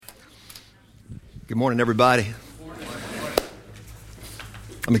Good morning, everybody.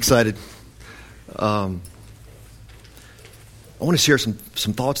 I'm excited. I want to share some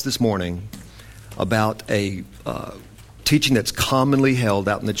thoughts this morning about a teaching that's commonly held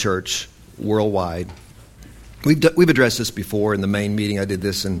out in the church worldwide. We've addressed this before in the main meeting. I did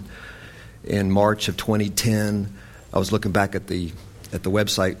this in March of 2010. I was looking back at the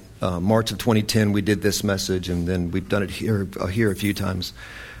website. March of 2010, we did this message, and then we've done it here a few times.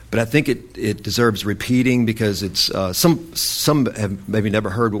 But I think it deserves repeating because it's some have maybe never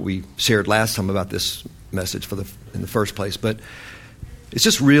heard what we shared last time about this message in the first place. But it's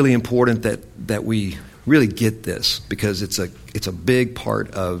just really important that we really get this because it's a big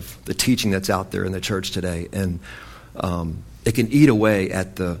part of the teaching that's out there in the church today, and it can eat away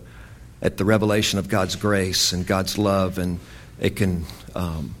at the revelation of God's grace and God's love, and it can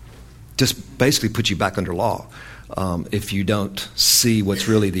just basically put you back under law. If you don't see what's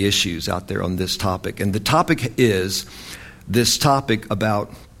really the issues out there on this topic. And the topic is this topic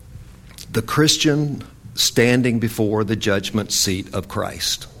about the Christian standing before the judgment seat of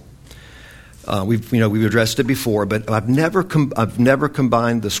Christ. We've addressed it before, but I've never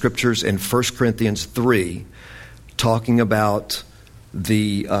combined the scriptures in 1 Corinthians 3 talking about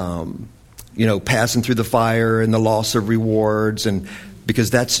the passing through the fire and the loss of rewards, and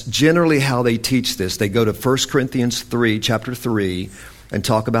because that's generally how they teach this. They go to 1 Corinthians 3, chapter 3, and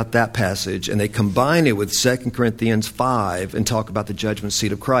talk about that passage, and they combine it with 2 Corinthians 5 and talk about the judgment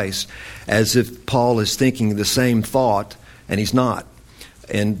seat of Christ, as if Paul is thinking the same thought, and he's not.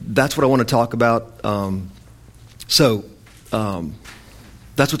 And that's what I want to talk about. That's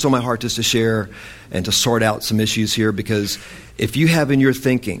what's on my heart, just to share and to sort out some issues here, because if you have in your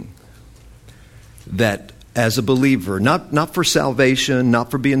thinking that as a believer, not for salvation, not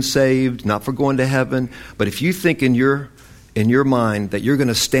for being saved, not for going to heaven, but if you think in your mind that you're going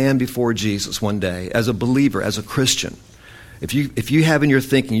to stand before Jesus one day as a believer, as a Christian, if you have in your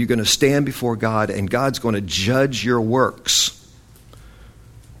thinking you're going to stand before God and God's going to judge your works,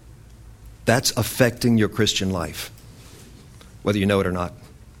 that's affecting your Christian life, whether you know it or not,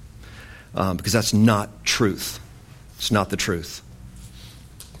 because that's not truth. It's not the truth.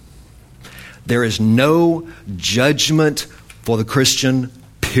 There is no judgment for the Christian,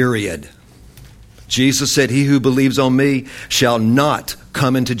 period. Jesus said, "He who believes on me shall not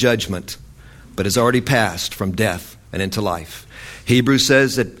come into judgment, but has already passed from death and into life." Hebrews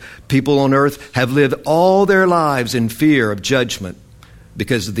says that people on earth have lived all their lives in fear of judgment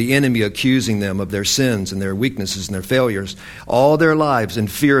because of the enemy accusing them of their sins and their weaknesses and their failures. All their lives in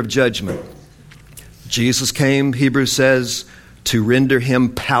fear of judgment. Jesus came, Hebrews says, to render him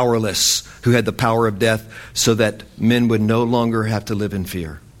powerless, who had the power of death, so that men would no longer have to live in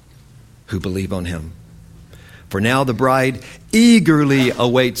fear who believe on him. For now the bride eagerly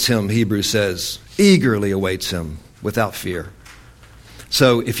awaits him, Hebrews says, eagerly awaits him without fear.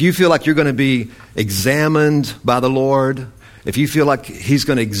 So if you feel like you're going to be examined by the Lord, if you feel like he's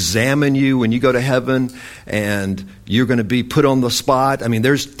going to examine you when you go to heaven and you're going to be put on the spot. I mean,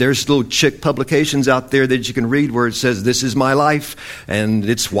 there's little chick publications out there that you can read where it says, "This is my life." And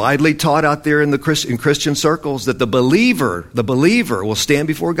it's widely taught out there in Christian circles that the believer will stand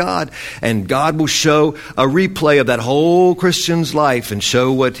before God, and God will show a replay of that whole Christian's life and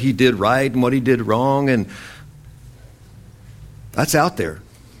show what he did right and what he did wrong. And that's out there.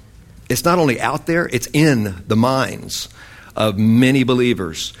 It's not only out there, it's in the minds of many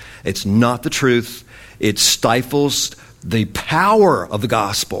believers. It's not the truth. It stifles the power of the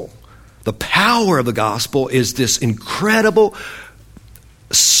gospel. The power of the gospel is this incredible,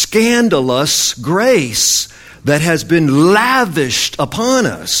 scandalous grace that has been lavished upon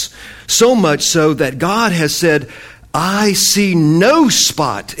us. So much so that God has said, "I see no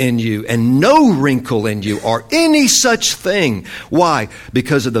spot in you and no wrinkle in you or any such thing." Why?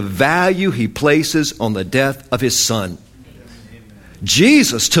 Because of the value he places on the death of his son.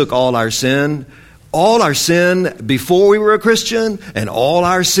 Jesus took all our sin before we were a Christian and all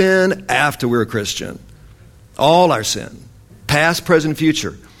our sin after we were a Christian. All our sin, past, present,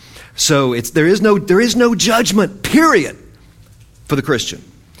 future. So there is no judgment, period, for the Christian,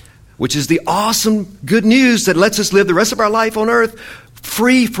 which is the awesome good news that lets us live the rest of our life on earth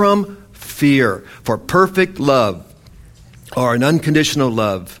free from fear. For perfect love, or an unconditional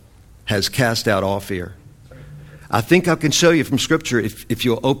love, has cast out all fear. I think I can show you from Scripture, if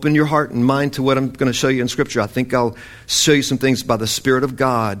you'll open your heart and mind to what I'm going to show you in Scripture, I think I'll show you some things by the Spirit of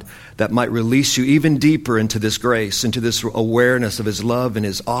God that might release you even deeper into this grace, into this awareness of his love and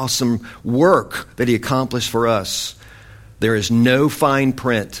his awesome work that he accomplished for us. There is no fine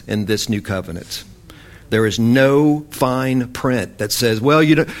print in this new covenant. There is no fine print that says, well,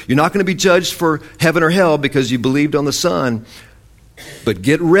 you're not going to be judged for heaven or hell because you believed on the Son, but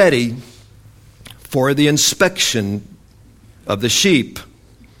get ready for the inspection of the sheep,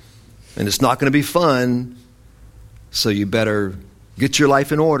 and it's not going to be fun, so you better get your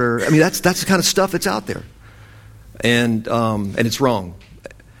life in order. I mean, that's the kind of stuff that's out there. And it's wrong.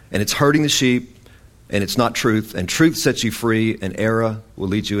 And it's hurting the sheep, and it's not truth. And truth sets you free, and error will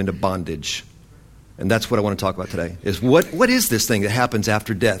lead you into bondage. And that's what I want to talk about today, is what is this thing that happens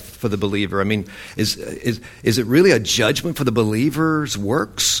after death for the believer? I mean, is it really a judgment for the believer's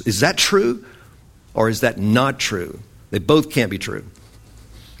works? Is that true? Or is that not true? They both can't be true.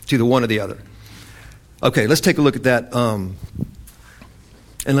 It's either one or the other. Okay, let's take a look at that. And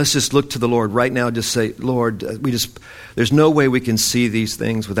let's just look to the Lord right now. Just say, Lord, there's no way we can see these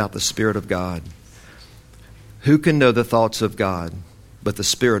things without the Spirit of God. Who can know the thoughts of God but the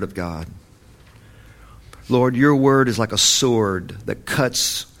Spirit of God? Lord, your word is like a sword that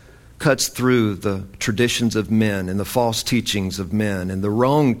cuts through the traditions of men and the false teachings of men and the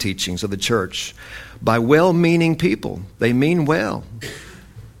wrong teachings of the church by well-meaning people. They mean well.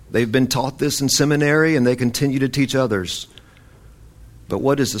 They've been taught this in seminary and they continue to teach others. But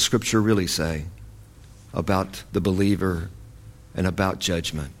what does the Scripture really say about the believer and about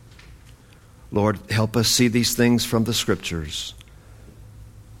judgment? Lord, help us see these things from the Scriptures.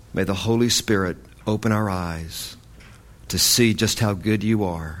 May the Holy Spirit open our eyes to see just how good you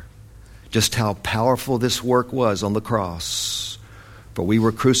are, just how powerful this work was on the cross. For we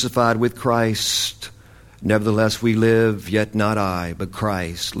were crucified with Christ. Nevertheless we live, yet not I, but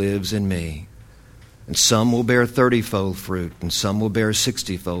Christ lives in me. And some will bear 30-fold fruit, and some will bear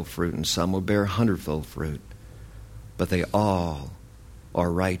 60-fold fruit, and some will bear 100-fold fruit. But they all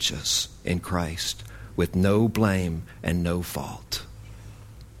are righteous in Christ, with no blame and no fault.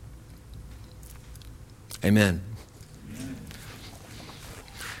 Amen.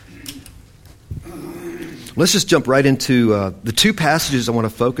 Let's just jump right into the two passages I want to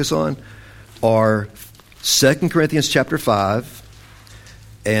focus on are 2 Corinthians chapter 5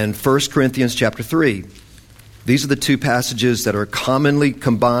 and 1 Corinthians chapter 3. These are the two passages that are commonly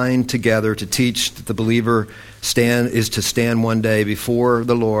combined together to teach that the believer is to stand one day before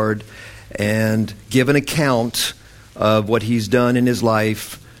the Lord and give an account of what he's done in his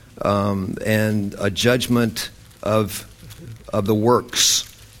life, and a judgment of the works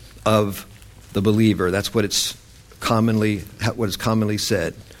of the believer. That's what is commonly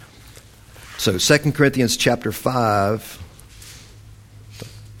said. So 2 Corinthians chapter 5.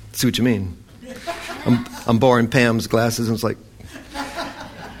 See what you mean? I'm borrowing Pam's glasses, and it's like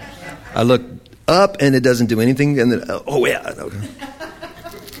I look up and it doesn't do anything, and then oh yeah. Okay.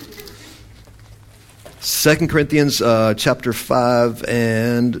 2 Corinthians chapter 5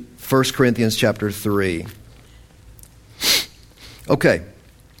 and 1 Corinthians chapter 3. Okay.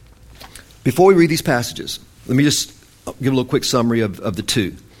 Before we read these passages, let me just give a little quick summary of the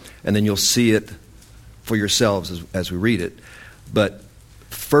two, and then you'll see it for yourselves as we read it. But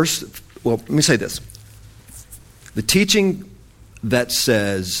first, well, let me say this. The teaching that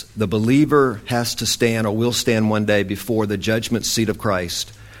says the believer has to stand or will stand one day before the judgment seat of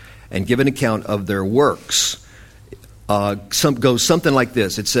Christ and give an account of their works goes something like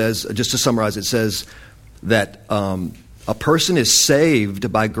this. It says, just to summarize, it says that a person is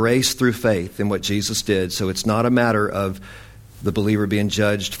saved by grace through faith in what Jesus did. So it's not a matter of the believer being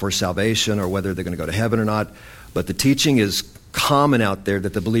judged for salvation or whether they're going to go to heaven or not. But the teaching is common out there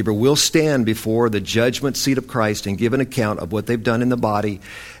that the believer will stand before the judgment seat of Christ and give an account of what they've done in the body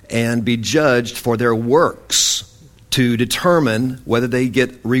and be judged for their works to determine whether they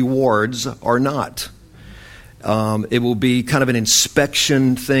get rewards or not. It will be kind of an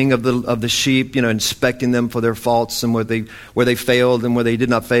inspection thing of the sheep, inspecting them for their faults and where they failed and where they did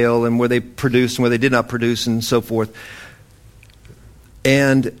not fail and where they produced and where they did not produce and so forth.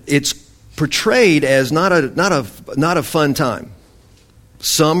 And it's portrayed as not a fun time.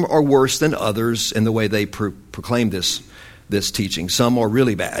 Some are worse than others in the way they proclaim this teaching. Some are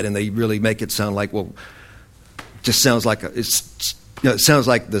really bad, and they really make it sound like, well, just sounds like it sounds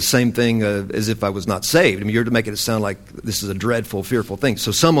like the same thing as if I was not saved. I mean, you're to make it sound like this is a dreadful, fearful thing.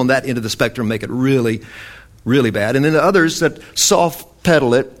 So some on that end of the spectrum make it really, really bad. And then the others that soft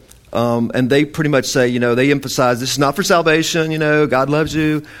pedal it, and they pretty much say, they emphasize this is not for salvation, God loves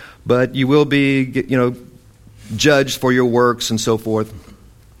you, but you will be, judged for your works and so forth.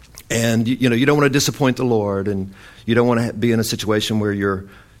 And, you don't want to disappoint the Lord, and you don't want to be in a situation where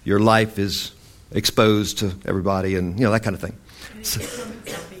your life is exposed to everybody and, that kind of thing. And it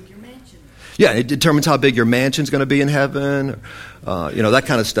determines how big your mansion is. Yeah, it determines how big your mansion's going to be in heaven, that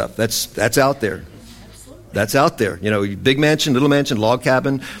kind of stuff. That's out there. That's out there. Big mansion, little mansion, log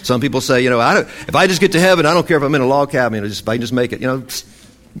cabin. Some people say, if I just get to heaven, I don't care if I'm in a log cabin. If I can just make it.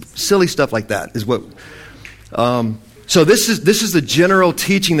 Silly stuff like that is what. So this is the general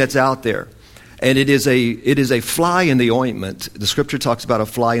teaching that's out there, and it is a fly in the ointment. The Scripture talks about a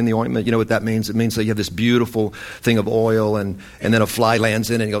fly in the ointment. You know what that means? It means that you have this beautiful thing of oil, and then a fly lands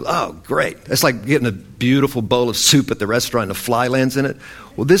in it, and you go, oh, great. It's like getting a beautiful bowl of soup at the restaurant, and a fly lands in it.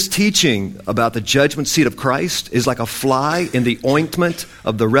 Well, this teaching about the judgment seat of Christ is like a fly in the ointment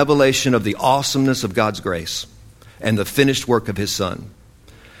of the revelation of the awesomeness of God's grace and the finished work of His Son.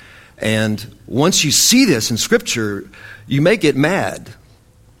 And once you see this in Scripture, you may get mad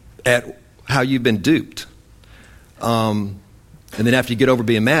at how you've been duped. And then after you get over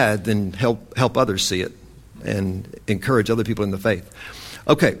being mad, then help others see it and encourage other people in the faith.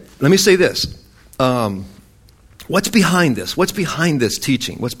 Okay, let me say this. What's behind this? What's behind this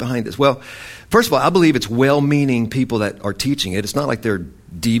teaching? What's behind this? Well, first of all, I believe it's well-meaning people that are teaching it. It's not like they're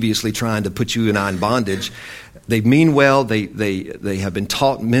deviously trying to put you and I in bondage. They mean well. They have been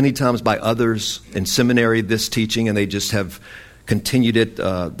taught many times by others in seminary this teaching, and they just have continued it.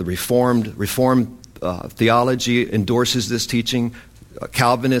 The Reformed theology endorses this teaching.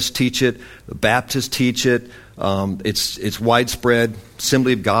 Calvinists teach it. The Baptists teach it. It's widespread.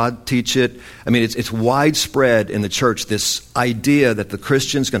 Assembly of God teach it. I mean, it's widespread in the church, this idea that the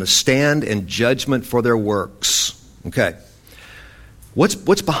Christian's going to stand in judgment for their works. Okay. What's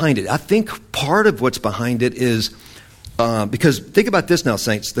behind it? I think part of what's behind it is because think about this now,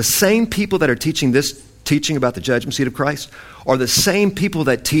 saints. The same people that are teaching this teaching about the judgment seat of Christ are the same people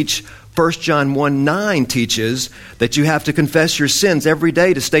that teach 1 John 1:9 teaches that you have to confess your sins every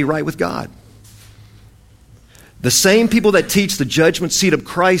day to stay right with God. The same people that teach the judgment seat of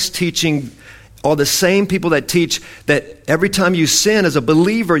Christ teaching are the same people that teach that every time you sin as a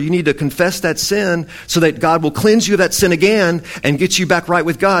believer, you need to confess that sin so that God will cleanse you of that sin again and get you back right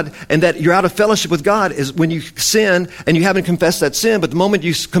with God, and that you're out of fellowship with God is when you sin and you haven't confessed that sin, but the moment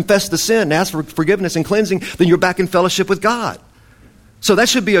you confess the sin and ask for forgiveness and cleansing, then you're back in fellowship with God. So that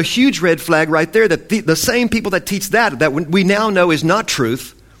should be a huge red flag right there, that the same people that teach that we now know is not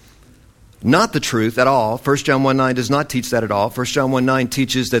truth, not the truth at all. 1 John 1:9 does not teach that at all. 1 John 1:9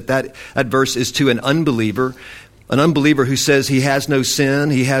 teaches that verse is to an unbeliever who says he has no sin,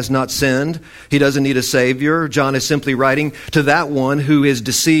 he has not sinned, he doesn't need a Savior. John is simply writing to that one who is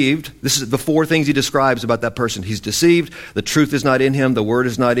deceived. This is the four things he describes about that person. He's deceived, the truth is not in him, the word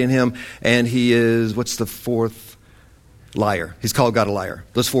is not in him, and he is, what's the fourth? Liar. He's called God a liar.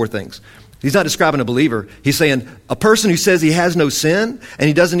 Those four things. He's not describing a believer. He's saying a person who says he has no sin and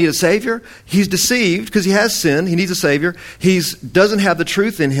he doesn't need a Savior, he's deceived because he has sin. He needs a Savior. He doesn't have the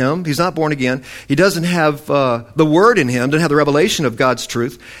truth in him. He's not born again. He doesn't have the Word in him, doesn't have the revelation of God's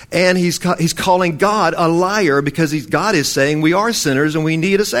truth. And he's calling God a liar because God is saying we are sinners and we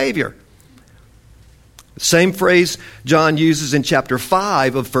need a Savior. Same phrase John uses in chapter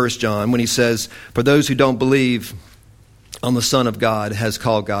 5 of 1 John when he says, for those who don't believe on the Son of God has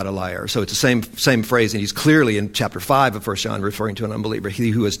called God a liar. So it's the same phrase, and he's clearly in chapter 5 of 1 John referring to an unbeliever.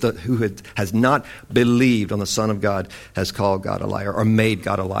 He who has not believed on the Son of God has called God a liar or made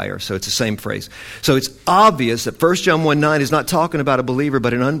God a liar. So it's the same phrase. So it's obvious that 1 John 1:9 is not talking about a believer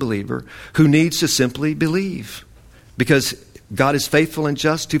but an unbeliever who needs to simply believe, because God is faithful and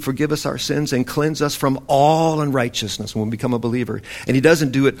just to forgive us our sins and cleanse us from all unrighteousness when we become a believer. And He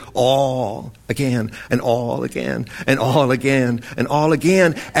doesn't do it all again and all again and all again and all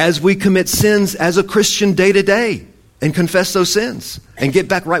again as we commit sins as a Christian day to day and confess those sins and get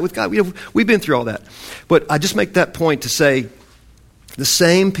back right with God. We've been through all that. But I just make that point to say the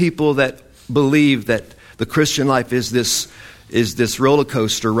same people that believe that the Christian life is this roller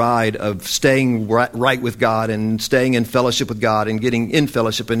coaster ride of staying right with God and staying in fellowship with God and getting in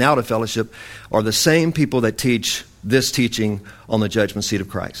fellowship and out of fellowship are the same people that teach this teaching on the judgment seat of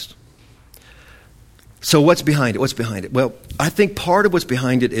Christ. So what's behind it? What's behind it? Well, I think part of what's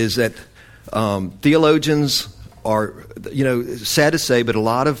behind it is that theologians are, sad to say, but a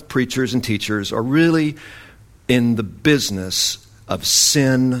lot of preachers and teachers are really in the business of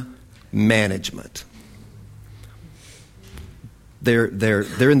sin management. They're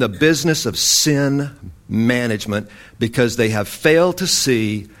in the business of sin management because they have failed to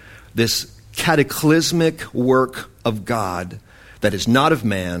see this cataclysmic work of God that is not of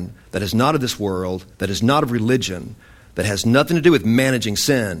man, that is not of this world, that is not of religion, that has nothing to do with managing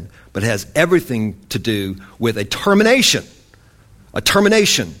sin, but has everything to do with a termination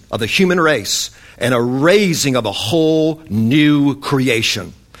of the human race and a raising of a whole new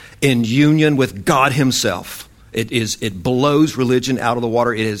creation in union with God Himself It blows religion out of the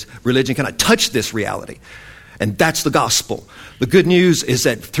water. Religion cannot touch this reality. And that's the gospel. The good news is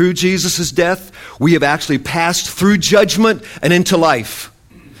that through Jesus' death, we have actually passed through judgment and into life.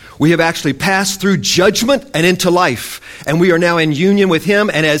 We have actually passed through judgment and into life. And we are now in union with him.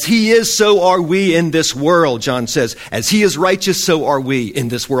 And as he is, so are we in this world, John says. As he is righteous, so are we in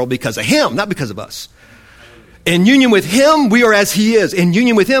this world because of him, not because of us. In union with him, we are as he is. In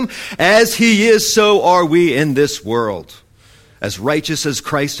union with him, as he is, so are we in this world. As righteous as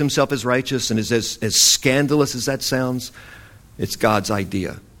Christ himself is righteous, and as scandalous as that sounds, it's God's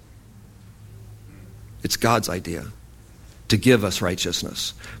idea. It's God's idea to give us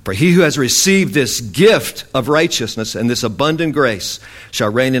righteousness. For he who has received this gift of righteousness and this abundant grace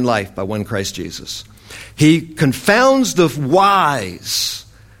shall reign in life by one Christ Jesus. He confounds the wise,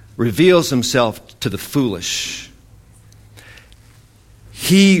 reveals himself to the foolish.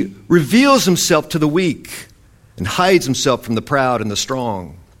 He reveals himself to the weak and hides himself from the proud and the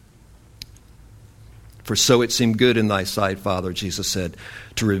strong. For so it seemed good in thy sight, Father, Jesus said,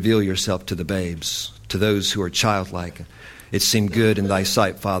 to reveal yourself to the babes, to those who are childlike. It seemed good in thy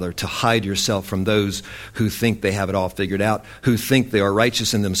sight, Father, to hide yourself from those who think they have it all figured out, who think they are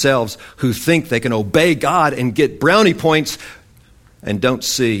righteous in themselves, who think they can obey God and get brownie points and don't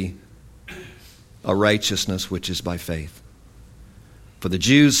see a righteousness which is by faith. For the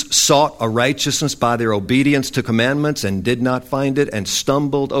Jews sought a righteousness by their obedience to commandments and did not find it and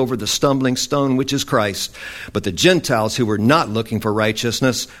stumbled over the stumbling stone, which is Christ. But the Gentiles who were not looking for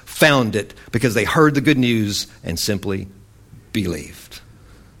righteousness found it because they heard the good news and simply believed.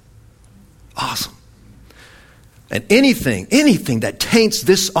 Awesome. And anything that taints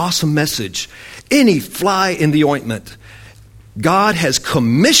this awesome message, any fly in the ointment, God has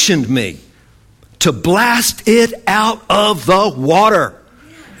commissioned me to blast it out of the water.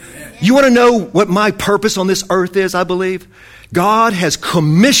 You want to know what my purpose on this earth is, I believe? God has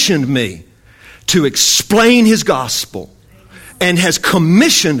commissioned me to explain his gospel and has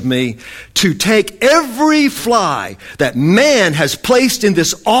commissioned me to take every fly that man has placed in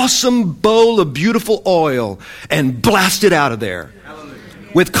this awesome bowl of beautiful oil and blast it out of there. Hallelujah.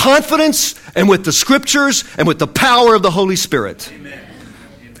 With confidence and with the scriptures and with the power of the Holy Spirit. Amen.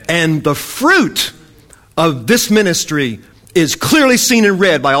 And the fruit of this ministry is clearly seen and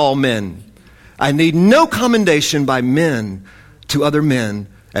read by all men. I need no commendation by men to other men,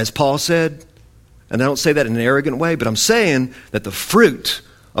 as Paul said. And I don't say that in an arrogant way, but I'm saying that the fruit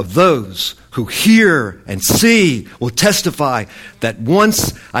of those who hear and see will testify that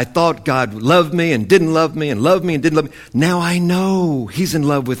once I thought God loved me and didn't love me and loved me and didn't love me. Now I know he's in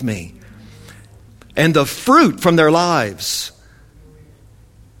love with me. And the fruit from their lives,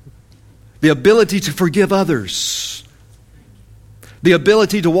 the ability to forgive others, the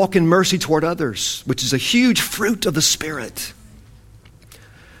ability to walk in mercy toward others, which is a huge fruit of the Spirit.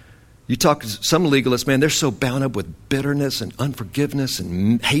 You talk to some legalists, man, they're so bound up with bitterness and unforgiveness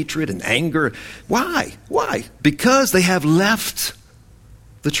and hatred and anger. Why? Why? Because they have left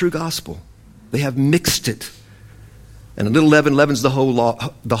the true gospel. They have mixed it. And a little leaven leavens the whole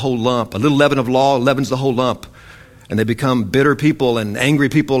lump. A little leaven of law leavens the whole lump. And they become bitter people and angry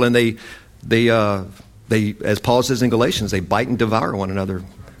people, and they, as Paul says in Galatians, they bite and devour one another,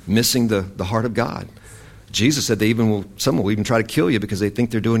 missing the heart of God. Jesus said some will even try to kill you because they think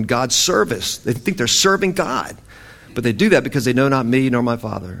they're doing God's service. They think they're serving God. But they do that because they know not me nor my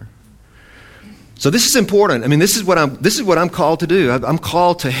Father. So this is important. I mean, this is what I'm called to do. I'm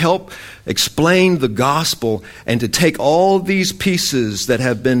called to help explain the gospel and to take all these pieces that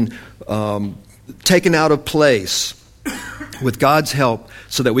have been taken out of place with God's help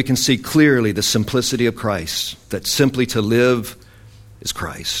so that we can see clearly the simplicity of Christ, that simply to live is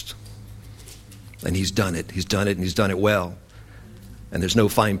Christ. And he's done it. He's done it, and he's done it well. And there's no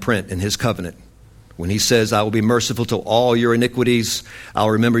fine print in his covenant. When he says, I will be merciful to all your iniquities,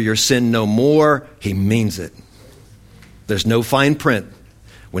 I'll remember your sin no more, he means it. There's no fine print.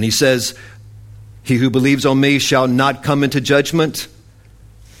 When he says, he who believes on me shall not come into judgment,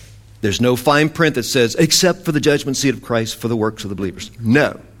 there's no fine print that says, except for the judgment seat of Christ for the works of the believers.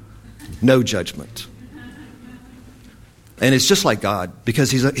 No judgment. And it's just like God, because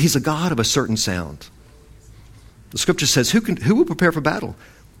he's a God of a certain sound. The scripture says, who will prepare for battle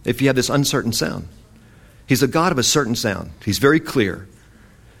if you have this uncertain sound? He's a God of a certain sound. He's very clear.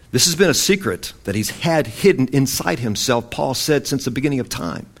 This has been a secret that he's had hidden inside himself, Paul said, since the beginning of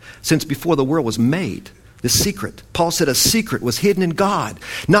time, since before the world was made. This secret. Paul said a secret was hidden in God,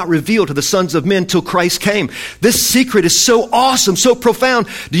 not revealed to the sons of men till Christ came. This secret is so awesome, so profound.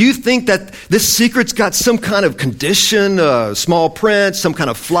 Do you think that this secret's got some kind of condition, small print, some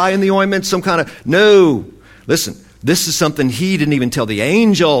kind of fly in the ointment, some kind of... No. Listen, this is something he didn't even tell the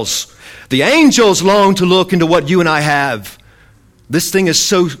angels. The angels long to look into what you and I have. This thing is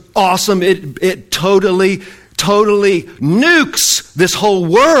so awesome. It totally nukes this whole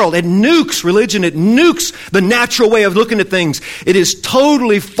world. It nukes religion. It nukes the natural way of looking at things. It is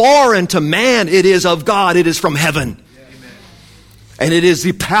totally foreign to man. It is of God. It is from heaven. And it is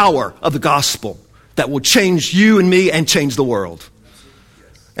the power of the gospel that will change you and me and change the world.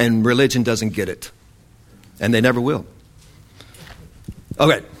 And religion doesn't get it. And they never will.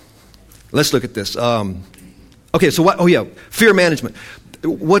 Okay, let's look at this. Okay, so what? Oh yeah, fear management.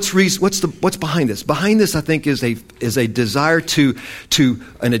 What's behind this? Behind this, I think, is a desire to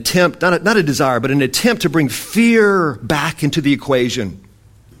an attempt, not a desire, but an attempt to bring fear back into the equation.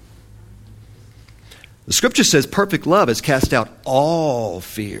 The scripture says perfect love has cast out all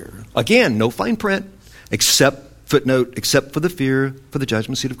fear. Again, no fine print, except for the fear for the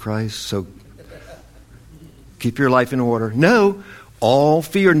judgment seat of Christ. So keep your life in order. No, all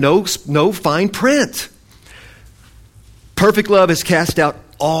fear, no fine print. Perfect love has cast out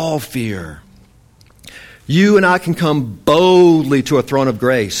all fear. You and I can come boldly to a throne of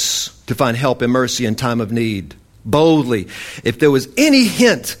grace to find help and mercy in time of need. Boldly. If there was any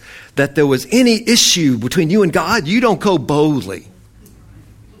hint that there was any issue between you and God, you don't go boldly.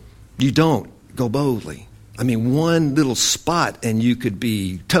 You don't go boldly. I mean, one little spot and you could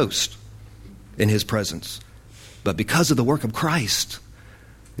be toast in His presence. But because of the work of Christ,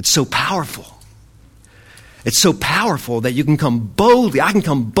 it's so powerful. It's so powerful that you can come boldly. I can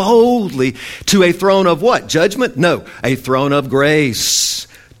come boldly to a throne of what? Judgment? No, a throne of grace.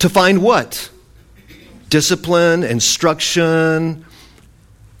 To find what? Discipline, instruction,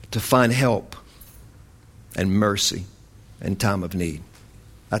 to find help and mercy in time of need.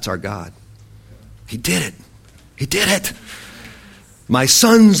 That's our God. He did it. He did it. My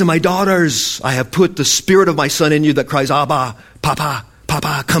sons and my daughters, I have put the spirit of my son in you that cries, Abba, Papa,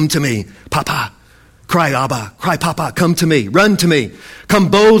 Papa, come to me. Papa, cry Abba, cry Papa, come to me, run to me.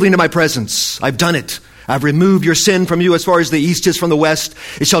 Come boldly into my presence. I've done it. I've removed your sin from you as far as the east is from the west.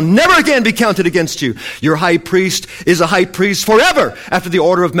 It shall never again be counted against you. Your high priest is a high priest forever after the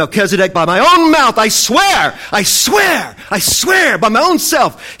order of Melchizedek. By my own mouth, I swear by my own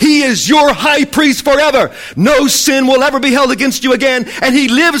self, he is your high priest forever. No sin will ever be held against you again, and he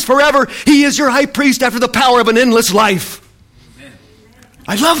lives forever. He is your high priest after the power of an endless life. Amen.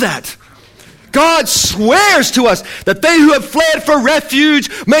 I love that. God swears to us that they who have fled for refuge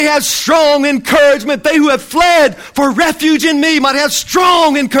may have strong encouragement. They who have fled for refuge in me might have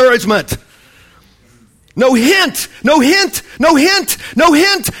strong encouragement. No hint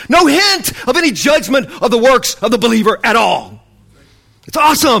of any judgment of the works of the believer at all. It's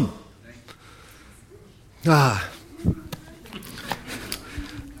awesome. I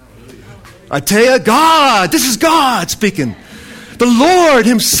tell you, this is God speaking. The Lord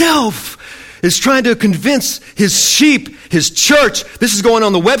Himself is trying to convince His sheep, His church. This is going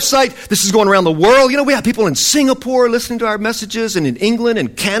on the website. This is going around the world. You know, we have people in Singapore listening to our messages, and in England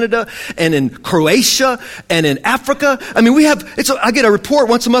and Canada and in Croatia and in Africa. I mean, I get a report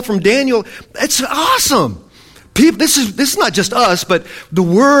once a month from Daniel. It's awesome. People, this is not just us, but the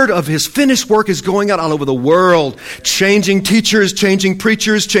word of His finished work is going out all over the world, changing teachers, changing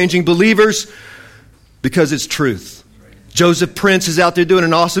preachers, changing believers, because it's truth. Joseph Prince is out there doing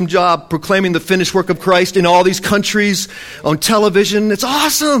an awesome job proclaiming the finished work of Christ in all these countries on television. It's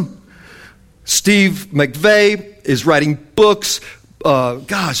awesome. Steve McVeigh is writing books.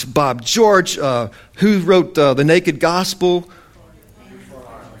 Bob George, who wrote The Naked Gospel?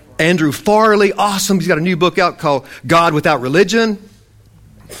 Andrew Farley, awesome. He's got a new book out called God Without Religion.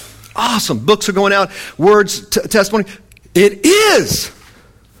 Awesome. Books are going out. Words, testimony. It is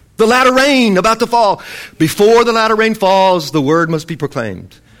the latter rain about to fall. Before the latter rain falls, the word must be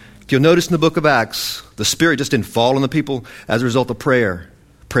proclaimed. If you'll notice in the book of Acts, the Spirit just didn't fall on the people as a result of prayer.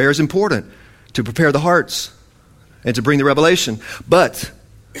 Prayer is important to prepare the hearts and to bring the revelation. But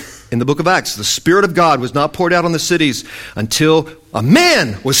in the book of Acts, the Spirit of God was not poured out on the cities until a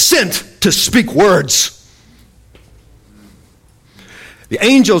man was sent to speak words. The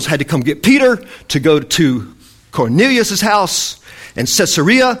angels had to come get Peter to go to Cornelius' house in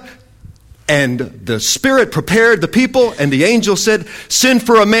Caesarea, and the Spirit prepared the people, and the angel said, send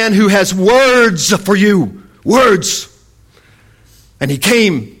for a man who has words for you. Words. And he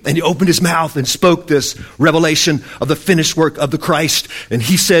came, and he opened his mouth and spoke this revelation of the finished work of the Christ. And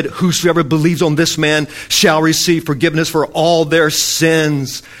he said, whosoever believes on this man shall receive forgiveness for all their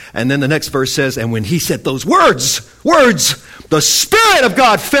sins. And then the next verse says, and when he said those words, the Spirit of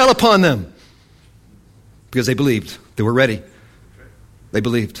God fell upon them. Because they believed. They were ready. They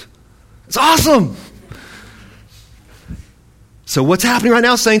believed. It's awesome. So what's happening right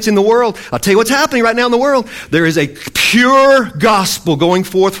now, saints, in the world? I'll tell you what's happening right now in the world. There is a pure gospel going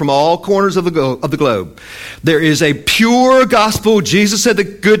forth from all corners of the globe. There is a pure gospel. Jesus said the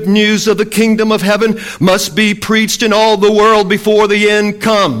good news of the kingdom of heaven must be preached in all the world before the end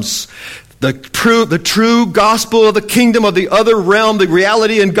comes. The true gospel of the kingdom of the other realm, the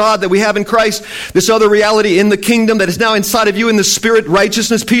reality in God that we have in Christ, this other reality in the kingdom that is now inside of you in the Spirit,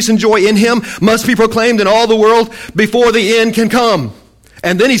 righteousness, peace, and joy in Him must be proclaimed in all the world before the end can come.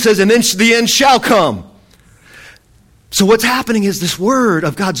 And then he says, and then the end shall come. So what's happening is this word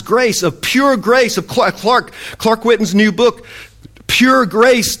of God's grace, of pure grace, of Clark Whitten's new book, Pure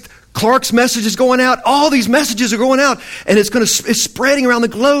Grace. Clark's message is going out. All these messages are going out, and it's spreading around the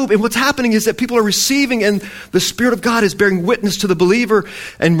globe. And what's happening is that people are receiving, and the Spirit of God is bearing witness to the believer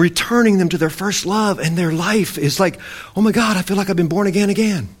and returning them to their first love. And their life is like, oh my God, I feel like I've been born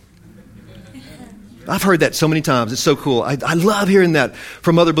again. I've heard that so many times. It's so cool. I love hearing that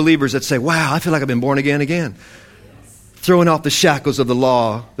from other believers that say, wow, I feel like I've been born again. Throwing off the shackles of the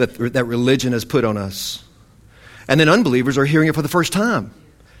law that religion has put on us. And then unbelievers are hearing it for the first time.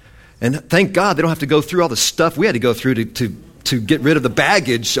 And thank God they don't have to go through all the stuff we had to go through to get rid of the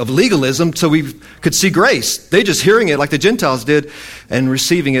baggage of legalism so we could see grace. They just hearing it like the Gentiles did and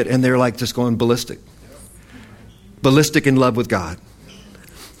receiving it, and they're like just going ballistic. Ballistic in love with God.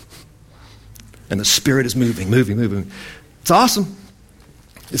 And the Spirit is moving. It's awesome.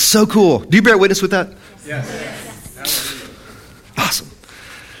 It's so cool. Do you bear witness with that? Yes. Awesome.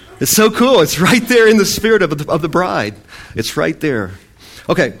 It's so cool. It's right there in the spirit of the bride. It's right there.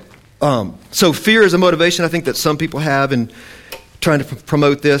 Okay. So fear is a motivation I think that some people have in trying to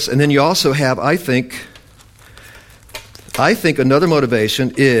promote this. And then you also have, I think another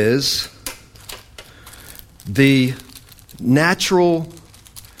motivation is the natural,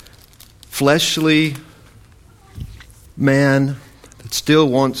 fleshly man that still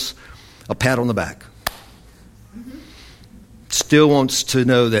wants a pat on the back. Still wants to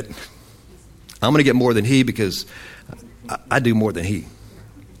know that I'm going to get more than he because I do more than he.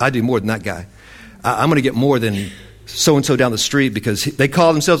 I do more than that guy. I'm going to get more than so-and-so down the street because they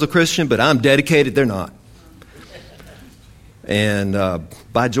call themselves a Christian, but I'm dedicated. They're not. And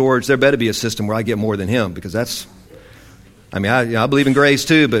by George, there better be a system where I get more than him because that's, I believe in grace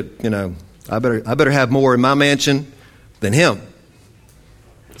too, but, I better have more in my mansion than him.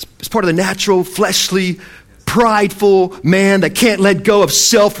 It's part of the natural, fleshly, prideful man that can't let go of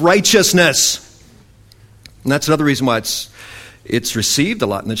self-righteousness. And that's another reason why it's received a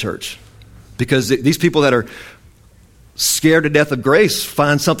lot in the church. Because these people that are scared to death of grace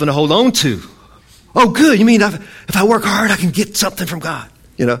find something to hold on to. Oh, good. You mean if I work hard, I can get something from God?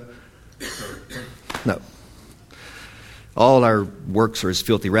 No. All our works are as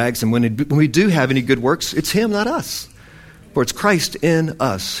filthy rags. And when we do have any good works, it's Him, not us. For it's Christ in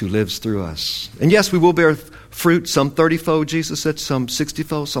us who lives through us. And yes, we will bear fruit, some 30-fold, Jesus said, some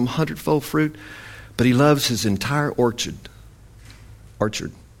 60-fold, some 100-fold fruit. But He loves His entire orchard.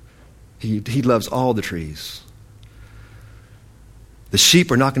 He loves all the trees. The sheep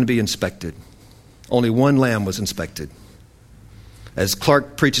are not going to be inspected. Only one lamb was inspected. As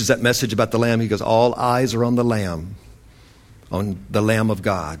Clark preaches that message about the lamb, he goes, all eyes are on the Lamb of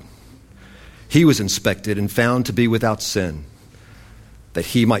God. He was inspected and found to be without sin, that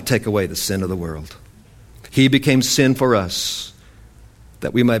He might take away the sin of the world. He became sin for us,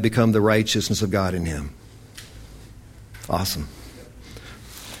 that we might become the righteousness of God in Him. Awesome.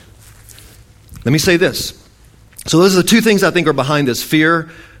 Let me say this. So those are the two things I think are behind this.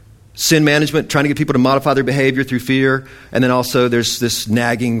 Fear, sin management, trying to get people to modify their behavior through fear. And then also there's this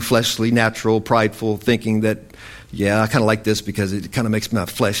nagging, fleshly, natural, prideful thinking that, I kind of like this because it kind of makes my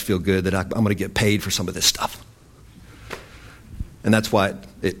flesh feel good that I'm going to get paid for some of this stuff. And that's why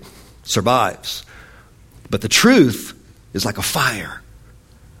it survives. But the truth is like a fire.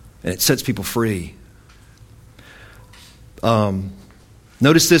 And it sets people free.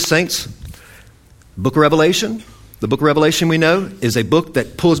 Notice this, saints. Book of Revelation. The book of Revelation, we know, is a book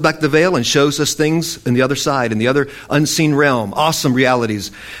that pulls back the veil and shows us things in the other side, in the other unseen realm. Awesome realities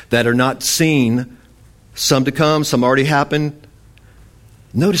that are not seen. Some to come, some already happened.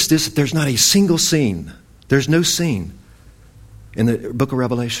 Notice this, that there's not a single scene. There's no scene in the book of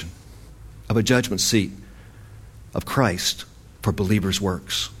Revelation of a judgment seat of Christ for believers'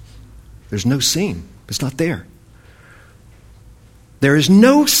 works. There's no scene. It's not there. There is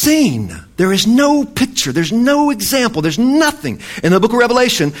no scene. There is no picture. There's no example. There's nothing in the book of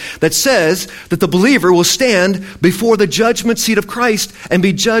Revelation that says that the believer will stand before the judgment seat of Christ and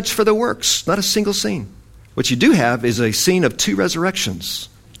be judged for their works. Not a single scene. What you do have is a scene of two resurrections.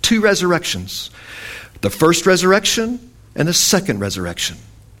 Two resurrections. The first resurrection and the second resurrection.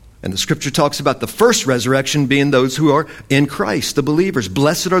 And the scripture talks about the first resurrection being those who are in Christ, the believers.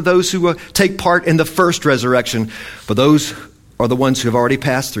 Blessed are those who take part in the first resurrection, for those are the ones who have already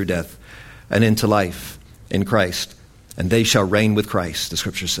passed through death and into life in Christ. And they shall reign with Christ, the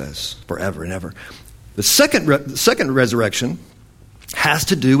scripture says, forever and ever. The second resurrection has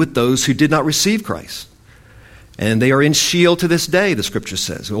to do with those who did not receive Christ. And they are in Sheol to this day, the scripture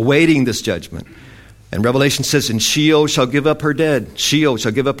says, awaiting this judgment. And Revelation says, and Sheol shall give up her dead. Sheol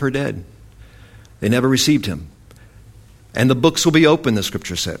shall give up her dead. They never received him. And the books will be opened, the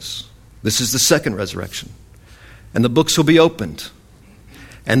scripture says. This is the second resurrection. And the books will be opened.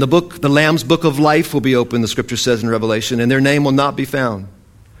 And the Lamb's book of life will be opened, the scripture says in Revelation, and their name will not be found.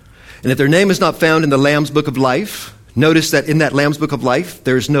 And if their name is not found in the Lamb's book of life, notice that in that Lamb's book of life,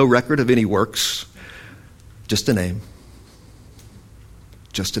 there is no record of any works. Just a name.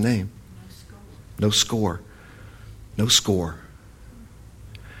 Just a name. No score. No score.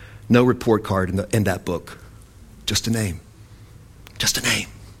 No report card in that book. Just a name. Just a name.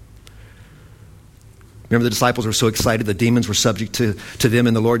 Remember, the disciples were so excited the demons were subject to them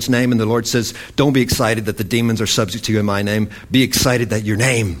in the Lord's name. And the Lord says, don't be excited that the demons are subject to you in my name. Be excited that your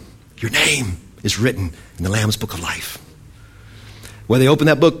name is written in the Lamb's book of life. Well, they open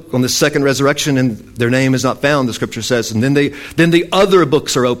that book on the second resurrection and their name is not found, the scripture says. And then the other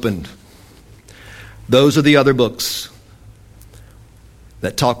books are opened. Those are the other books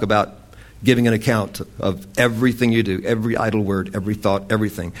that talk about giving an account of everything you do, every idle word, every thought,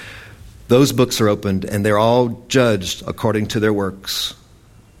 everything. Those books are opened, and they're all judged according to their works.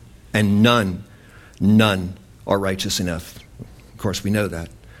 And none are righteous enough. Of course, we know that.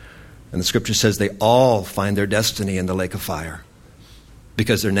 And the scripture says they all find their destiny in the lake of fire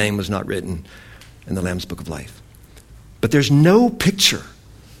because their name was not written in the Lamb's book of life. But there's no picture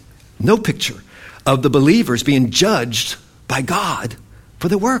of the believers being judged by God for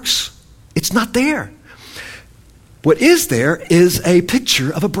their works. It's not there. What is there is a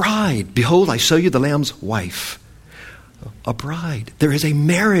picture of a bride. Behold, I show you the Lamb's wife. A bride. There is a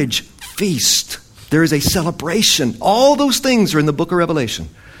marriage feast. There is a celebration. All those things are in the book of Revelation.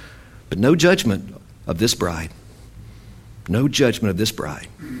 But no judgment of this bride. No judgment of this bride.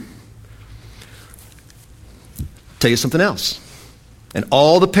 Tell you something else. And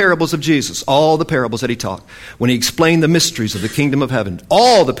all the parables of Jesus, all the parables that he taught, when he explained the mysteries of the kingdom of heaven,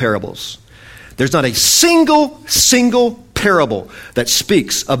 all the parables, there's not a single parable that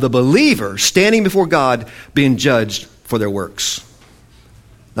speaks of the believer standing before God being judged for their works.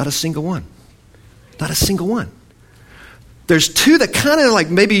 Not a single one. Not a single one. There's two that kind of like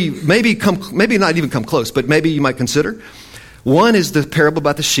maybe not even come close, but maybe you might consider. One is the parable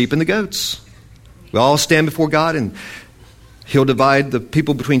about the sheep and the goats. We all stand before God and he'll divide the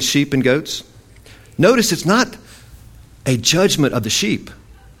people between sheep and goats. Notice it's not a judgment of the sheep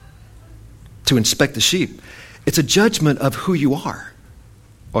to inspect the sheep. It's a judgment of who you are.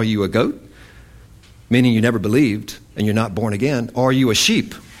 Are you a goat? Meaning you never believed and you're not born again. Or are you a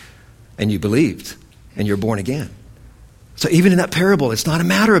sheep and you believed and you're born again? So even in that parable, it's not a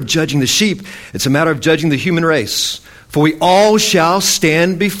matter of judging the sheep. It's a matter of judging the human race. For we all shall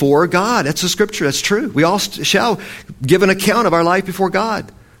stand before God. That's the scripture. That's true. We all shall give an account of our life before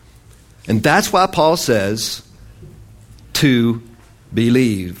God. And that's why Paul says to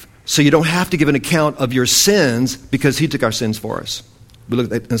believe. So you don't have to give an account of your sins because he took our sins for us. We'll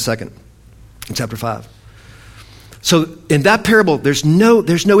look at that in a second, in chapter 5. So in that parable, there's no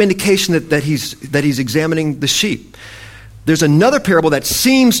indication that he's examining the sheep. There's another parable that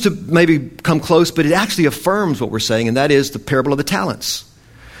seems to maybe come close, but it actually affirms what we're saying, and that is the parable of the talents.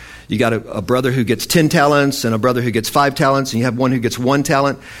 You got a brother who gets 10 talents and a brother who gets 5 talents, and you have one who gets 1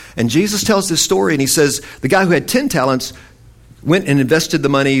 talent. And Jesus tells this story, and he says the guy who had 10 talents went and invested the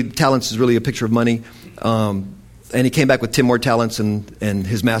money. Talents is really a picture of money. And he came back with 10 more talents, and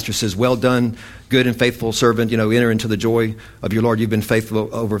his master says, well done, good and faithful servant. Enter into the joy of your Lord. You've been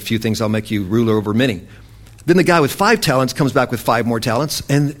faithful over a few things. I'll make you ruler over many. Then the guy with 5 talents comes back with 5 more talents.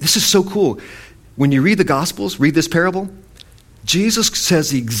 And this is so cool. When you read the Gospels, read this parable, Jesus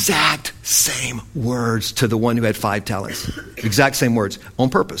says the exact same words to the one who had 5 talents. Exact same words on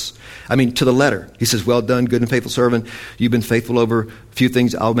purpose. To the letter. He says, well done, good and faithful servant. You've been faithful over a few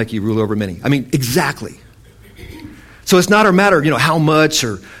things. I'll make you ruler over many. Exactly. So it's not a matter, how much,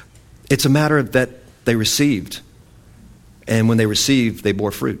 or it's a matter that they received. And when they received, they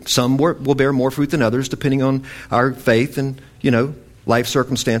bore fruit. Some will bear more fruit than others, depending on our faith and, life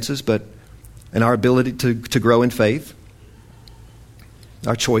circumstances, and our ability to grow in faith,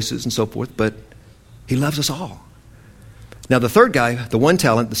 our choices and so forth. But he loves us all. Now, the third guy, the 1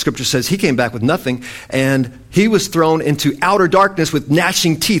 talent, the scripture says he came back with nothing, and he was thrown into outer darkness with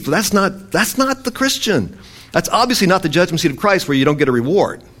gnashing teeth. Well, that's not the Christian. That's obviously not the judgment seat of Christ where you don't get a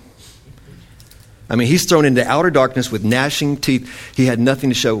reward. I mean, he's thrown into outer darkness with gnashing teeth. He had nothing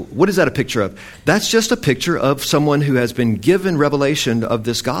to show. What is that a picture of? That's just a picture of someone who has been given revelation of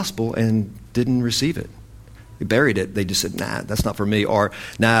this gospel and didn't receive it. They buried it. They just said, nah, that's not for me. Or,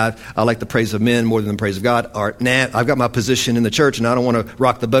 nah, I like the praise of men more than the praise of God. Or, nah, I've got my position in the church and I don't want to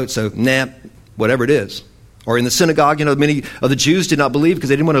rock the boat, so nah, whatever it is. Or in the synagogue, many of the Jews did not believe because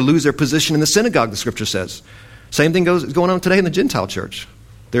they didn't want to lose their position in the synagogue, the scripture says. Same thing is going on today in the Gentile church.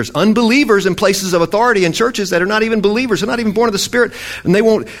 There's unbelievers in places of authority in churches that are not even believers. They're not even born of the Spirit. And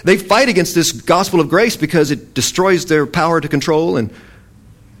they fight against this gospel of grace because it destroys their power to control and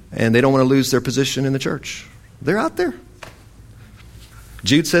they don't want to lose their position in the church. They're out there.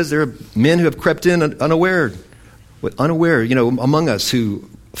 Jude says there are men who have crept in unaware, among us who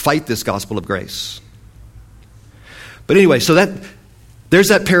fight this gospel of grace. But anyway, so there's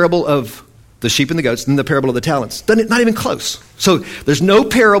that parable of the sheep and the goats, and the parable of the talents. Not even close. So there's no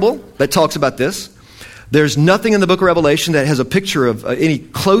parable that talks about this. There's nothing in the book of Revelation that has a picture of any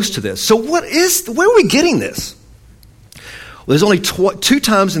close to this. So where are we getting this? Well, there's only 2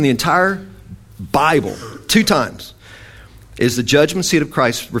 times in the entire Bible, 2 times, is the judgment seat of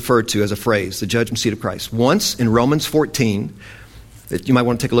Christ referred to as a phrase, the judgment seat of Christ. Once in Romans 14, you might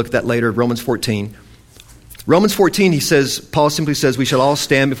want to take a look at that later, Romans 14. Romans 14, Paul simply says, we shall all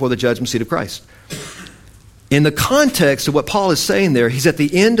stand before the judgment seat of Christ. In the context of what Paul is saying there, he's at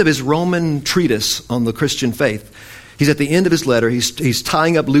the end of his Roman treatise on the Christian faith. He's at the end of his letter. He's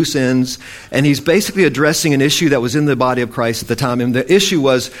tying up loose ends, and he's basically addressing an issue that was in the body of Christ at the time. And the issue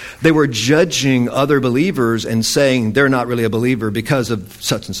was they were judging other believers and saying they're not really a believer because of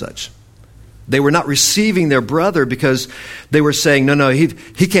such and such. They were not receiving their brother because they were saying, no, he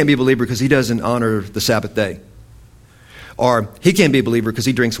can't be a believer because he doesn't honor the Sabbath day. Or he can't be a believer because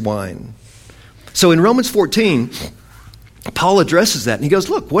he drinks wine. So in Romans 14, Paul addresses that, and he goes,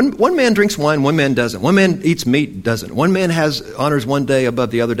 look, one man drinks wine, one man doesn't. One man eats meat, doesn't. One man honors one day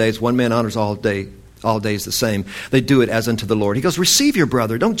above the other days. One man honors all days the same. They do it as unto the Lord. He goes, receive your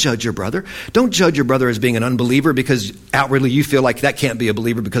brother. Don't judge your brother. Don't judge your brother as being an unbeliever because outwardly you feel like that can't be a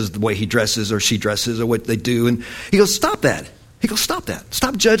believer because of the way he dresses or she dresses or what they do. And he goes, stop that. He goes, stop that.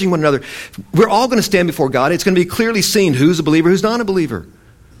 Stop judging one another. We're all going to stand before God. It's going to be clearly seen who's a believer, who's not a believer.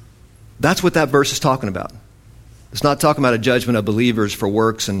 That's what that verse is talking about. It's not talking about a judgment of believers for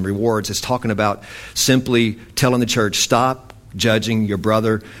works and rewards. It's talking about simply telling the church, stop judging your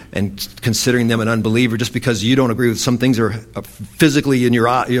brother and considering them an unbeliever just because you don't agree with some things are physically in your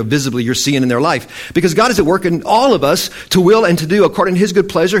eye, visibly you're seeing in their life. Because God is at work in all of us to will and to do according to His good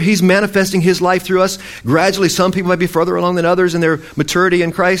pleasure. He's manifesting His life through us. Gradually, some people might be further along than others in their maturity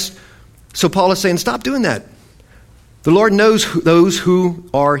in Christ. So Paul is saying, stop doing that. The Lord knows those who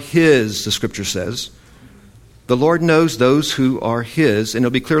are His, the Scripture says. The Lord knows those who are His, and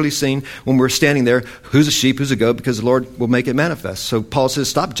it'll be clearly seen when we're standing there, who's a sheep, who's a goat, because the Lord will make it manifest. So Paul says,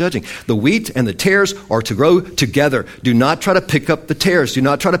 stop judging. The wheat and the tares are to grow together. Do not try to pick up the tares. Do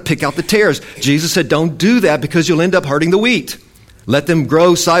not try to pick out the tares. Jesus said, don't do that because you'll end up hurting the wheat. Let them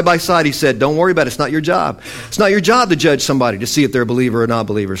grow side by side. He said, don't worry about it. It's not your job. It's not your job to judge somebody to see if they're a believer or not a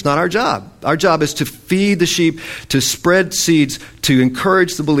believer. It's not our job. Our job is to feed the sheep, to spread seeds, to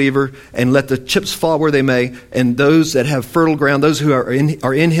encourage the believer, and let the chips fall where they may. And those that have fertile ground, those who are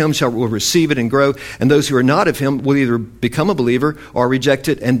in Him will receive it and grow. And those who are not of Him will either become a believer or reject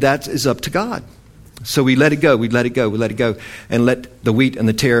it. And that is up to God. So we let it go, we let it go, we let it go, and let the wheat and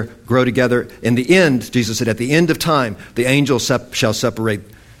the tare grow together. In the end, Jesus said, at the end of time, the angel shall separate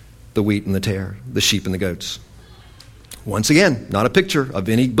the wheat and the tare, the sheep and the goats. Once again, not a picture of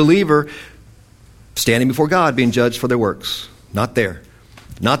any believer standing before God being judged for their works. Not there.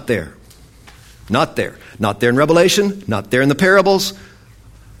 Not there. Not there. Not there in Revelation. Not there in the parables.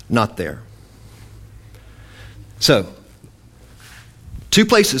 Not there. So, 2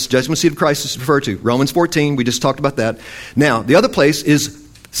 places judgment seat of Christ is referred to. Romans 14, we just talked about that. Now, the other place is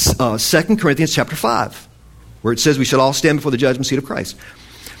 2 Corinthians chapter 5, where it says we should all stand before the judgment seat of Christ.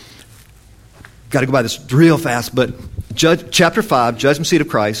 Got to go by this real fast, but chapter 5, judgment seat of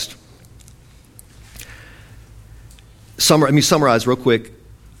Christ. Let me summarize real quick.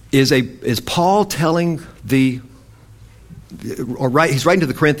 Is Paul telling he's writing to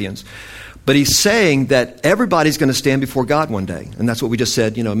the Corinthians, but he's saying that everybody's going to stand before God one day. And that's what we just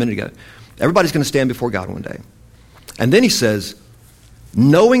said, a minute ago. Everybody's going to stand before God one day. And then he says,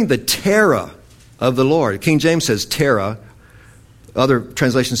 knowing the terror of the Lord. King James says terror. Other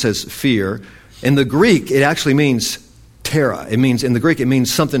translation says fear. In the Greek, it actually means terror. It means, in the Greek, it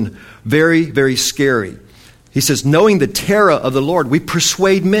means something very, very scary. He says, knowing the terror of the Lord, we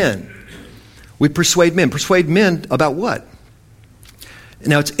persuade men. We persuade men. Persuade men about what?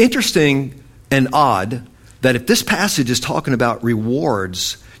 Now, it's interesting and odd that if this passage is talking about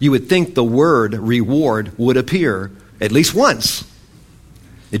rewards, you would think the word reward would appear at least once.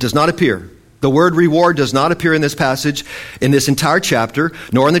 It does not appear. The word reward does not appear in this passage, in this entire chapter,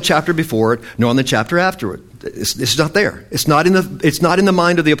 nor in the chapter before it, nor in the chapter after it. It's not there. It's not in the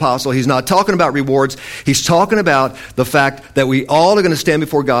mind of the apostle. He's not talking about rewards. He's talking about the fact that we all are going to stand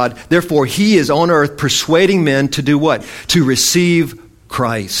before God. Therefore, he is on earth persuading men to do what? To receive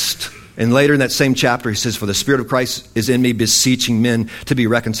Christ. And later in that same chapter, he says, for the Spirit of Christ is in me, beseeching men to be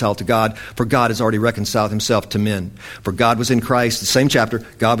reconciled to God. For God has already reconciled himself to men. For God was in Christ, the same chapter,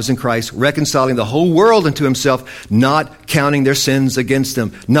 God was in Christ, reconciling the whole world unto himself, not counting their sins against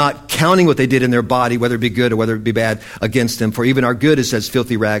them, not counting what they did in their body, whether it be good or whether it be bad, against them. For even our good is as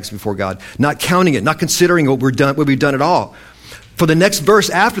filthy rags before God. Not counting it, not considering what we've done at all. For the next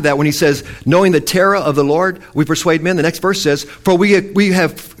verse after that, when he says, knowing the terror of the Lord, we persuade men, the next verse says, for we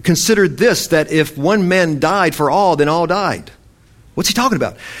have considered this, that if one man died for all, then all died. What's he talking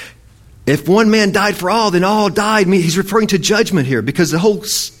about? If one man died for all, then all died. He's referring to judgment here, because the whole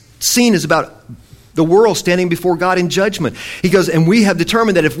scene is about the world standing before God in judgment. He goes, and we have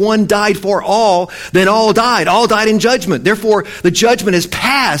determined that if one died for all, then all died. All died in judgment. Therefore, the judgment is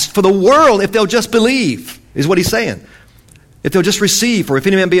passed for the world if they'll just believe, is what he's saying. If they'll just receive, for if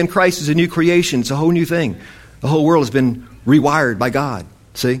any man be in Christ is a new creation, it's a whole new thing. The whole world has been rewired by God.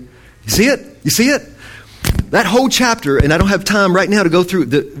 See? You see it? You see it? That whole chapter, and I don't have time right now to go through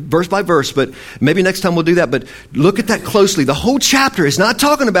the verse by verse, but maybe next time we'll do that. But look at that closely. The whole chapter is not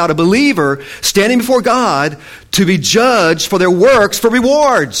talking about a believer standing before God to be judged for their works for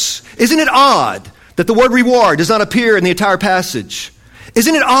rewards. Isn't it odd that the word reward does not appear in the entire passage?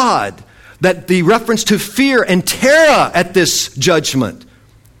 Isn't it odd that the reference to fear and terror at this judgment?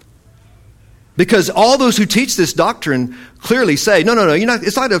 Because all those who teach this doctrine clearly say, no, you're not.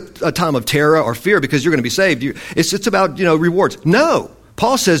 It's not a time of terror or fear because you're going to be saved. It's about rewards. No,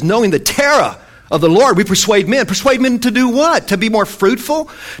 Paul says, knowing the terror of the Lord, we persuade men. Persuade men to do what? To be more fruitful?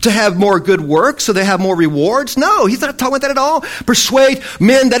 To have more good works so they have more rewards? No, he's not talking about that at all. Persuade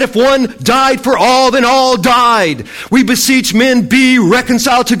men that if one died for all, then all died. We beseech men, be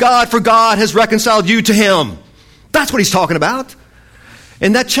reconciled to God, for God has reconciled you to him. That's what he's talking about.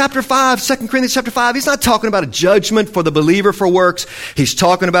 In that chapter 5, 2 Corinthians chapter 5, he's not talking about a judgment for the believer for works. He's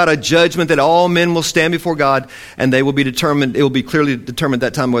talking about a judgment that all men will stand before God, and they will be determined. It will be clearly determined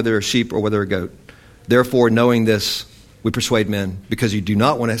that time whether they're a sheep or whether they're a goat. Therefore, knowing this, we persuade men, because you do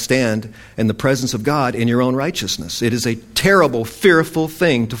not want to stand in the presence of God in your own righteousness. It is a terrible, fearful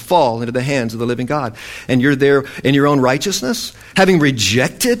thing to fall into the hands of the living God. And you're there in your own righteousness, having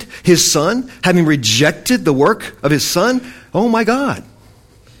rejected his Son, having rejected the work of his Son. Oh my God.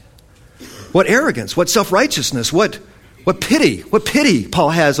 What arrogance, what self-righteousness, what pity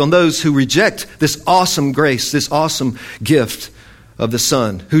Paul has on those who reject this awesome grace, this awesome gift of the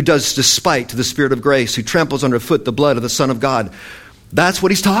Son, who does despite to the Spirit of grace, who tramples underfoot the blood of the Son of God. That's what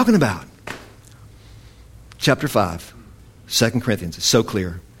he's talking about. Chapter 5, 2 Corinthians. It's so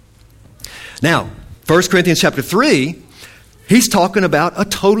clear. Now, 1 Corinthians chapter 3, he's talking about a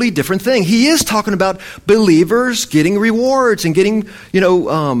totally different thing. He is talking about believers getting rewards and getting,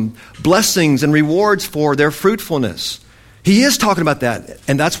 blessings and rewards for their fruitfulness. He is talking about that,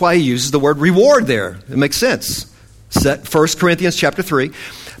 and that's why he uses the word reward there. It makes sense. 1 Corinthians chapter 3.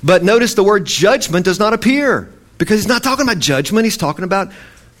 But notice the word judgment does not appear, because he's not talking about judgment, he's talking about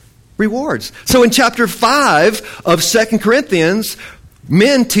rewards. So in chapter 5 of 2 Corinthians,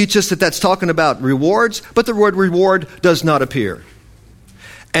 men teach us that that's talking about rewards, but the word reward does not appear.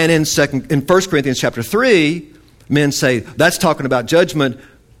 And in 1 Corinthians chapter 3, men say that's talking about judgment,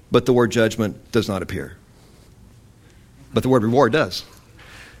 but the word judgment does not appear. But the word reward does.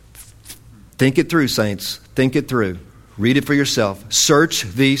 Think it through, saints. Think it through. Read it for yourself. Search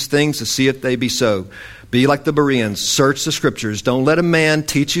these things to see if they be so. Be like the Bereans. Search the Scriptures. Don't let a man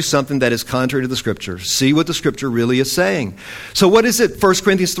teach you something that is contrary to the Scripture. See what the Scripture really is saying. So what is it 1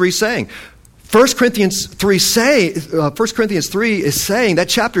 Corinthians 3 saying? 1 Corinthians 3 is saying, that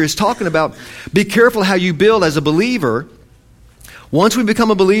chapter is talking about, be careful how you build as a believer. Once we become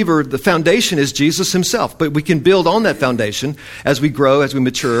a believer, the foundation is Jesus himself. But we can build on that foundation as we grow, as we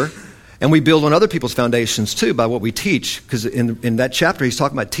mature. And we build on other people's foundations too by what we teach. Because in that chapter he's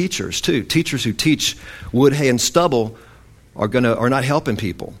talking about teachers too. Teachers who teach wood, hay, and stubble are not helping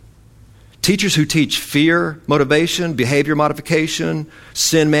people. Teachers who teach fear, motivation, behavior modification,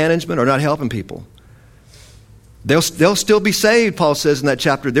 sin management are not helping people. They'll still be saved, Paul says in that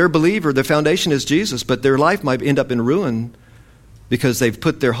chapter. They're a believer, their foundation is Jesus, but their life might end up in ruin because they've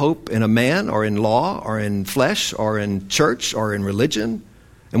put their hope in a man or in law or in flesh or in church or in religion.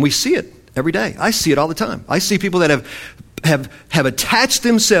 And we see it every day. I see it all the time. I see people that have attached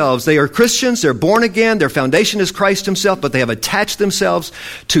themselves. They are Christians, they're born again, their foundation is Christ himself, but they have attached themselves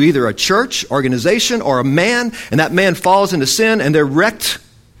to either a church, organization, or a man, and that man falls into sin and they're wrecked.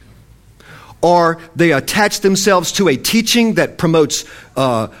 Or they attach themselves to a teaching that promotes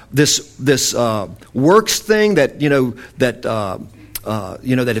this works thing that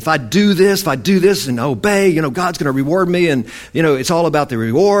that if I do this and obey, God's going to reward me, and it's all about the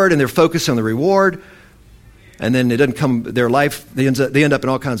reward, and they're focused on the reward, and then it doesn't come. Their life they end up in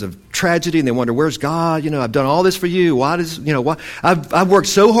all kinds of tragedy, and they wonder, where's God? I've done all this for you. Why I've worked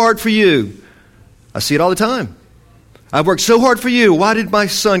so hard for you. I see it all the time. I've worked so hard for you. Why did my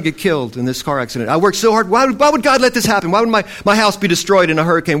son get killed in this car accident? I worked so hard. Why would God let this happen? Why would my house be destroyed in a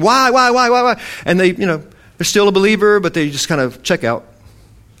hurricane? Why? And they, they're still a believer, but they just kind of check out.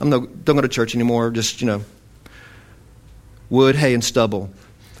 Don't go to church anymore. Just, wood, hay, and stubble.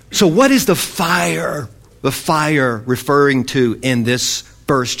 So what is the fire referring to in this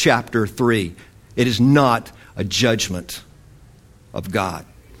verse, chapter 3? It is not a judgment of God.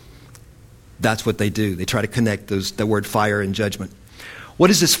 That's what they do. They try to connect the word fire and judgment. What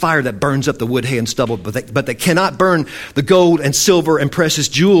is this fire that burns up the wood, hay, and stubble, but that cannot burn the gold and silver and precious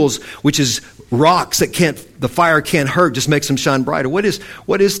jewels, which is rocks that the fire can't hurt, just makes them shine brighter? What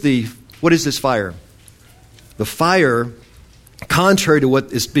is this fire? The fire, contrary to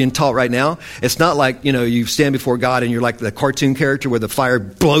what is being taught right now, it's not like, you stand before God and you're like the cartoon character where the fire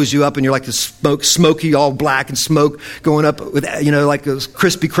blows you up and you're like the smoky, all black and smoke going up with, like a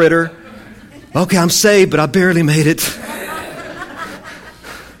crispy critter. Okay, I'm saved, but I barely made it.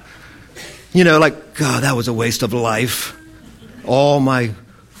 God, that was a waste of life. All my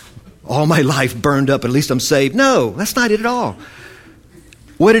life burned up. At least I'm saved. No, that's not it at all.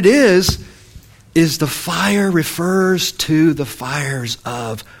 What it is the fire refers to the fires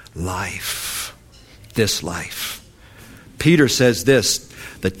of life. This life. Peter says this,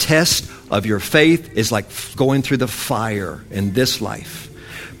 the test of your faith is like going through the fire in this life.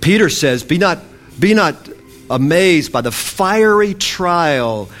 Peter says, be not amazed by the fiery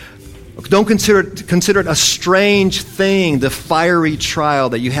trial. Don't consider it a strange thing, the fiery trial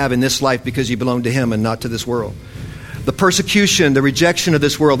that you have in this life because you belong to him and not to this world. The persecution, the rejection of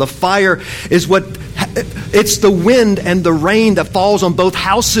this world. The fire is it's the wind and the rain that falls on both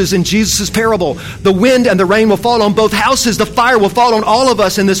houses in Jesus' parable. The wind and the rain will fall on both houses. The fire will fall on all of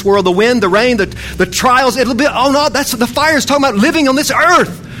us in this world. The wind, the rain, the trials. That's the fire is talking about living on this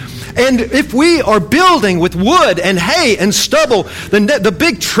earth. And if we are building with wood and hay and stubble, then the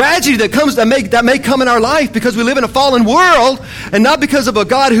big tragedy that may come in our life because we live in a fallen world, and not because of a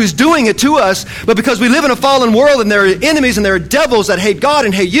God who's doing it to us, but because we live in a fallen world and there are enemies and there are devils that hate God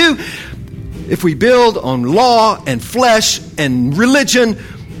and hate you. If we build on law and flesh and religion,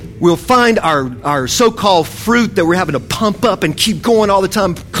 we'll find our so-called fruit that we're having to pump up and keep going all the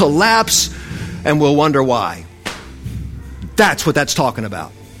time collapse, and we'll wonder why. That's what that's talking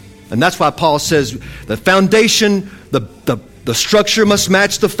about. And that's why Paul says the foundation, the structure must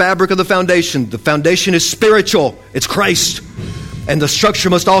match the fabric of the foundation. The foundation is spiritual. It's Christ. And the structure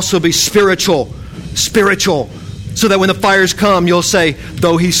must also be spiritual. So that when the fires come, you'll say,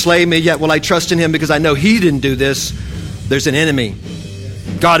 though he slay me, yet will I trust in him because I know he didn't do this. There's an enemy.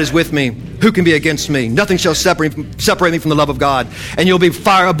 God is with me. Who can be against me? Nothing shall separate me from the love of God. And you'll be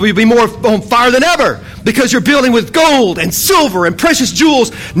more on fire than ever because you're building with gold and silver and precious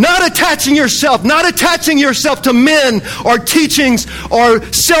jewels, not attaching yourself to men or teachings or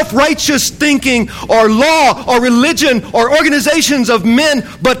self-righteous thinking or law or religion or organizations of men,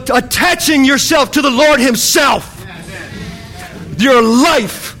 but attaching yourself to the Lord himself. Your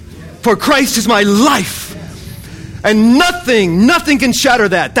life, for Christ is my life. And nothing can shatter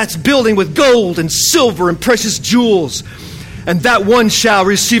that. That's building with gold and silver and precious jewels. And that one shall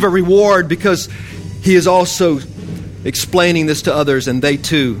receive a reward because he is also explaining this to others, and they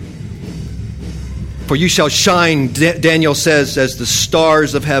too. For you shall shine, Daniel says, as the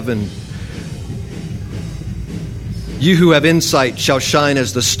stars of heaven. You who have insight shall shine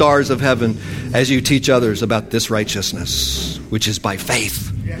as the stars of heaven as you teach others about this righteousness, which is by faith.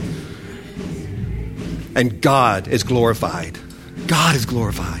 And God is glorified. God is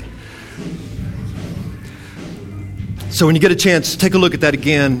glorified. So when you get a chance, take a look at that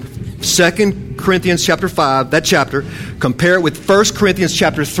again. 2 Corinthians chapter 5, that chapter. Compare it with 1 Corinthians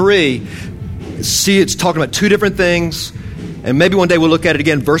chapter 3. See, it's talking about two different things. And maybe one day we'll look at it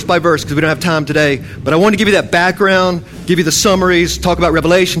again verse by verse because we don't have time today. But I want to give you that background, give you the summaries, talk about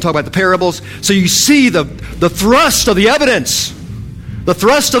Revelation, talk about the parables, so you see the thrust of the evidence. The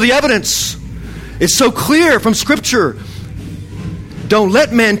thrust of the evidence. It's so clear from Scripture. Don't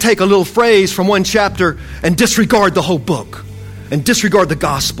let men take a little phrase from one chapter and disregard the whole book and disregard the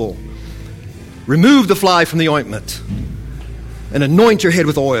gospel. Remove the fly from the ointment and anoint your head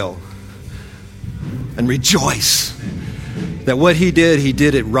with oil and rejoice that what he did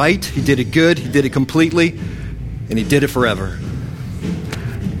it right, he did it good, he did it completely, and he did it forever.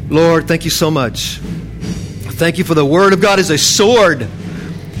 Lord, thank you so much. Thank you for the Word of God as a sword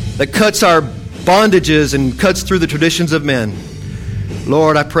that cuts our bondages and cuts through the traditions of men.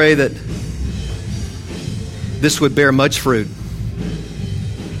 Lord, I pray that this would bear much fruit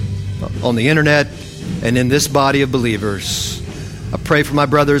on the internet and in this body of believers. I pray for my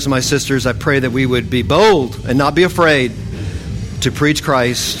brothers and my sisters. I pray that we would be bold and not be afraid to preach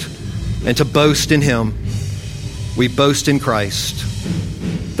Christ and to boast in Him. We boast in Christ.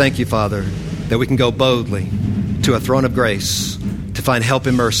 Thank you, Father, that we can go boldly to a throne of grace to find help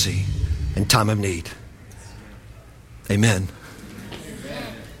and mercy in time of need. Amen.